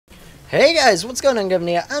Hey guys, what's going on, Gavin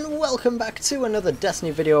here, and welcome back to another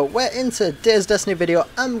Destiny video, where in today's Destiny video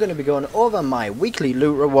I'm going to be going over my weekly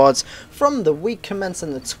loot rewards from the week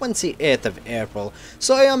commencing the 28th of April.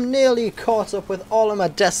 So I am nearly caught up with all of my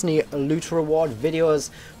Destiny loot reward videos,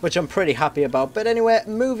 which I'm pretty happy about. But anyway,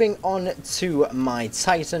 moving on to my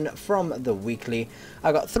Titan from the weekly,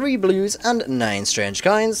 I got 3 blues and 9 strange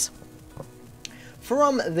coins.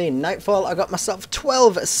 From the Nightfall, I got myself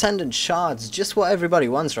 12 Ascendant Shards, just what everybody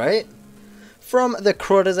wants, right? From the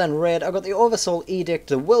Crota's End raid, I got the Oversoul Edict,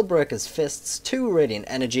 the Willbreaker's Fists, 2 Radiant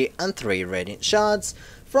Energy and 3 Radiant Shards.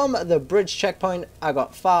 From the Bridge Checkpoint, I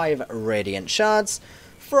got 5 Radiant Shards.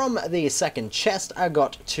 From the second chest, I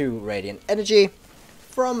got 2 Radiant Energy.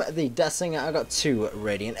 From the Death Singer, I got 2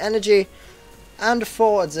 Radiant Energy. And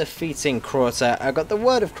for defeating Crota, I got the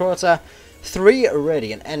Word of Crota, 3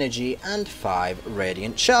 Radiant Energy and 5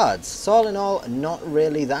 Radiant Shards. So all in all, not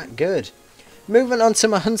really that good. Moving on to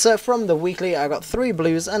my Hunter from the weekly, I got 3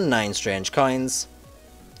 blues and 9 strange coins.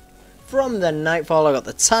 From the Nightfall, I got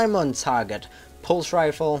the Time on Target Pulse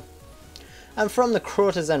Rifle. And from the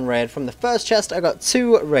Crota's End raid, from the first chest, I got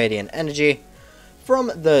 2 Radiant Energy.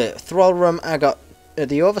 From the Thrall Room, I got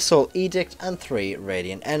the Oversoul Edict and 3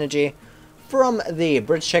 Radiant Energy. From the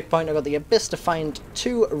Bridge Checkpoint, I got the Abyss Defiant,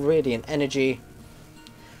 2 Radiant Energy.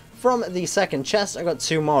 From the second chest, I got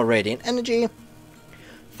 2 more Radiant Energy.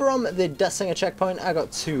 From the Death Singer checkpoint, I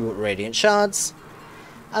got 2 Radiant Shards.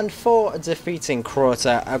 And for defeating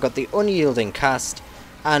Crota, I got the Unyielding Cast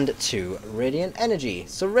and 2 Radiant Energy.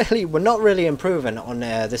 So really, we're not really improving on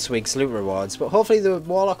this week's loot rewards, but hopefully the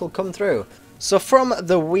Warlock will come through. So from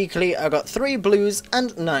the weekly, I got 3 blues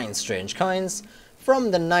and 9 strange coins. From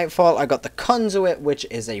the Nightfall, I got the Conduit, which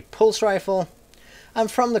is a Pulse Rifle. And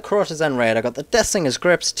from the Crota's End raid, I got the Death Singer's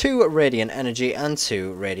Grips, 2 Radiant Energy and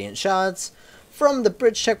 2 Radiant Shards. From the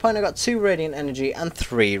Bridge Checkpoint, I got 2 Radiant Energy and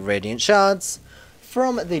 3 Radiant Shards.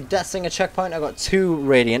 From the Death Singer checkpoint, I got 2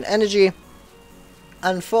 Radiant Energy.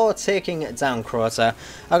 And for taking down Crota,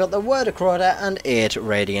 I got the Word of Crota and 8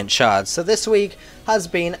 Radiant Shards. So this week has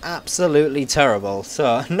been absolutely terrible.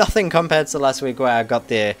 So nothing compared to last week where I got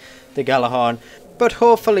the Galahorn. But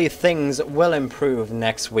hopefully things will improve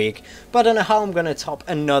next week. But I don't know how I'm going to top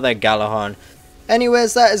another Galahorn.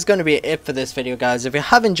 Anyways, that is going to be it for this video, guys. If you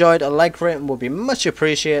have enjoyed, a like rating would be much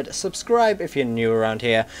appreciated. Subscribe if you're new around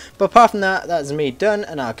here. But apart from that, that's me done,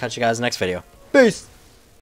 and I'll catch you guys next video. Peace!